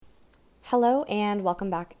Hello, and welcome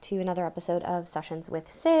back to another episode of Sessions with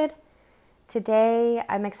Sid. Today,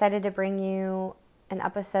 I'm excited to bring you an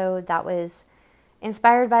episode that was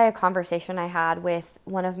inspired by a conversation I had with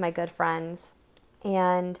one of my good friends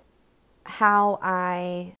and how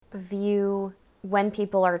I view when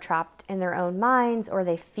people are trapped in their own minds, or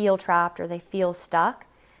they feel trapped, or they feel stuck,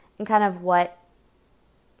 and kind of what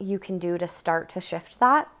you can do to start to shift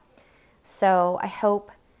that. So I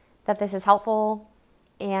hope that this is helpful.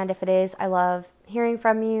 And if it is, I love hearing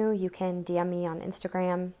from you. You can DM me on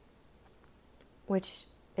Instagram, which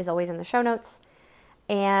is always in the show notes.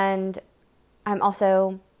 And I'm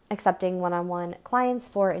also accepting one-on-one clients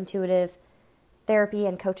for intuitive therapy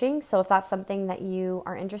and coaching. So if that's something that you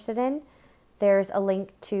are interested in, there's a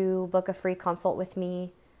link to book a free consult with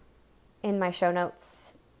me in my show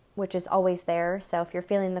notes, which is always there. So if you're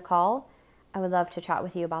feeling the call, I would love to chat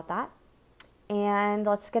with you about that. And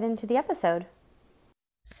let's get into the episode.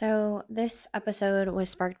 So this episode was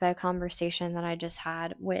sparked by a conversation that I just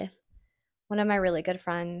had with one of my really good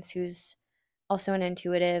friends who's also an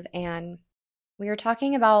intuitive, and we were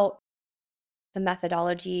talking about the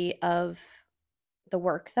methodology of the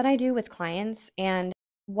work that I do with clients. And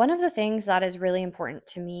one of the things that is really important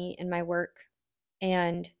to me in my work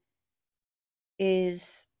and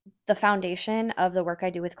is the foundation of the work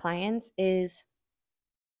I do with clients is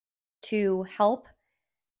to help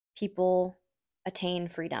people attain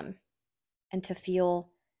freedom and to feel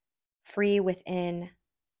free within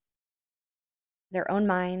their own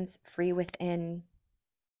minds, free within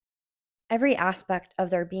every aspect of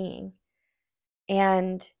their being,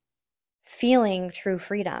 and feeling true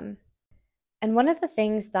freedom. And one of the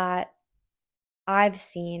things that I've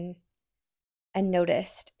seen and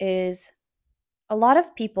noticed is a lot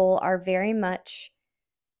of people are very much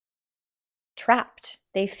trapped.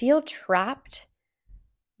 They feel trapped,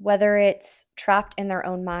 whether it's trapped in their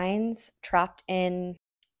own minds, trapped in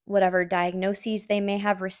whatever diagnoses they may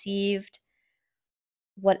have received,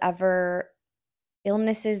 whatever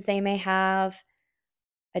illnesses they may have,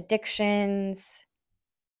 addictions,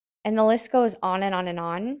 and the list goes on and on and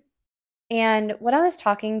on. And what I was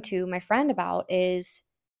talking to my friend about is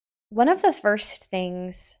one of the first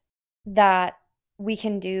things that we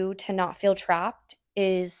can do to not feel trapped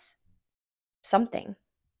is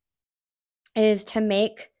to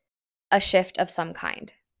make a shift of some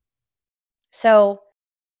kind. So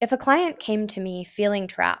if a client came to me feeling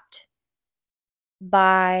trapped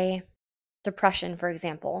by depression, for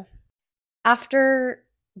example, after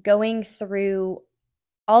going through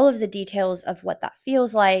all of the details of what that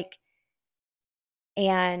feels like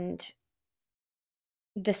and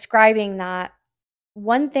describing that,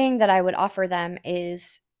 one thing that I would offer them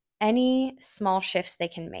is any small shifts they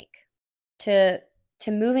can make to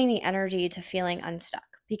moving the energy to feeling unstuck.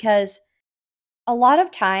 Because a lot of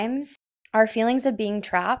times our feelings of being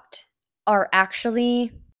trapped are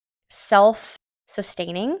actually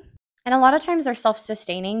self-sustaining. And a lot of times they're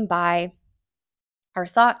self-sustaining by our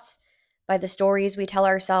thoughts, by the stories we tell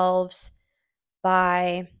ourselves,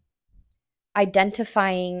 by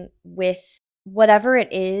identifying with whatever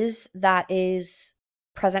it is that is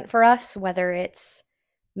present for us, whether it's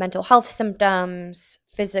mental health symptoms,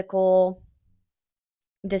 physical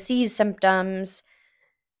disease symptoms,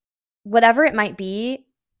 whatever it might be.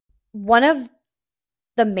 One of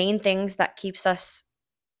the main things that keeps us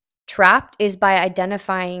trapped is by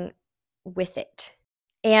identifying with it.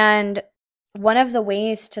 And one of the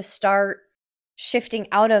ways to start shifting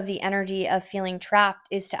out of the energy of feeling trapped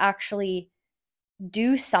is to actually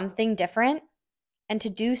do something different and to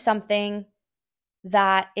do something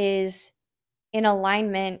that is in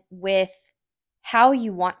alignment with how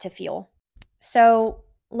you want to feel. So,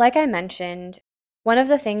 like I mentioned, one of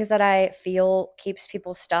the things that I feel keeps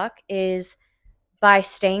people stuck is by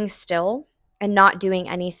staying still and not doing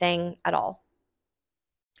anything at all.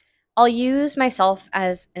 I'll use myself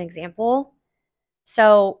as an example.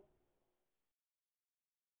 So,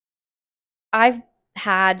 I've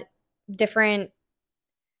had different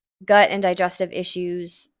gut and digestive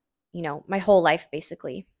issues, my whole life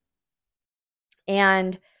basically.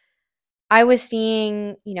 And I was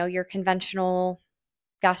seeing, your conventional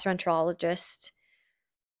gastroenterologist,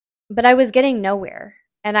 but I was getting nowhere.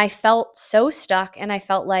 And I felt so stuck, and I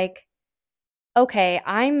felt like, okay,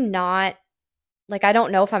 I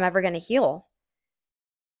don't know if I'm ever going to heal.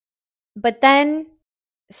 But then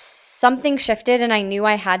something shifted, and I knew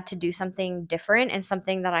I had to do something different and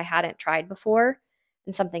something that I hadn't tried before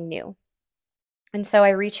and something new. And so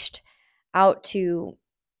I reached out to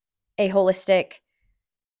a holistic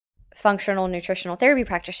functional nutritional therapy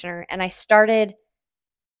practitioner, and I started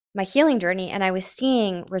my healing journey, and I was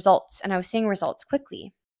seeing results, and I was seeing results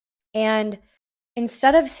quickly. And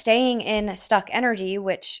instead of staying in stuck energy,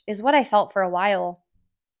 which is what I felt for a while,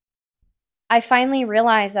 I finally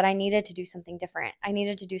realized that I needed to do something different. I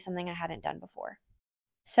needed to do something I hadn't done before.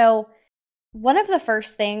 So, one of the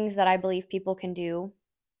first things that I believe people can do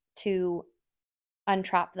to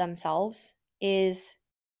untrap themselves is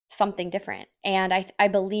something different. And I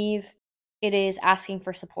believe it is asking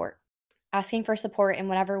for support. Asking for support in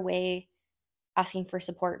whatever way asking for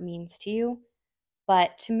support means to you,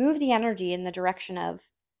 but to move the energy in the direction of,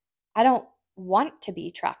 I don't want to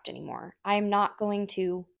be trapped anymore. I'm not going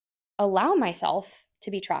to allow myself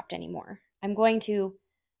to be trapped anymore. I'm going to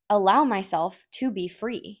allow myself to be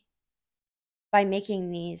free by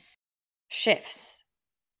making these shifts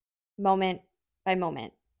moment by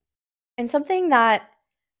moment. And something that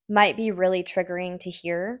might be really triggering to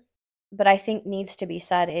hear, but I think needs to be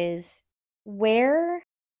said is, where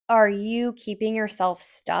are you keeping yourself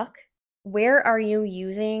stuck? Where are you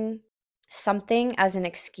using something as an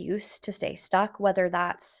excuse to stay stuck, whether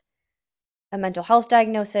that's a mental health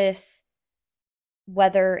diagnosis,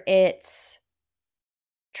 whether it's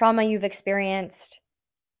trauma you've experienced?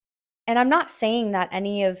 And I'm not saying that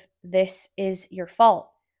any of this is your fault.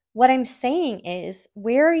 What I'm saying is,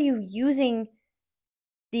 where are you using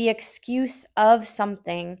the excuse of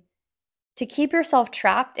something to keep yourself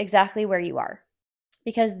trapped exactly where you are?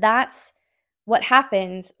 Because that's what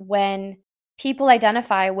happens when people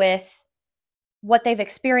identify with what they've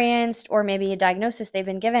experienced, or maybe a diagnosis they've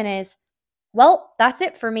been given is, well, that's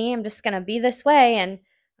it for me. I'm just going to be this way, and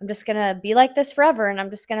I'm just going to be like this forever, and I'm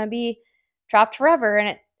just going to be trapped forever.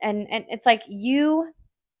 And it's like, you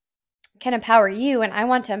can empower you, and I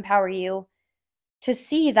want to empower you to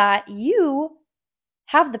see that you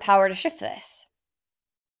have the power to shift this.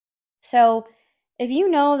 So, if you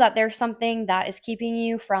know that there's something that is keeping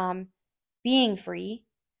you from being free,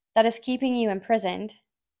 that is keeping you imprisoned,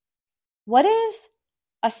 what is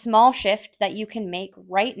a small shift that you can make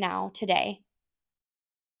right now, today,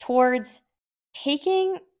 towards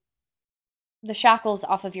taking the shackles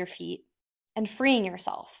off of your feet and freeing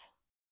yourself?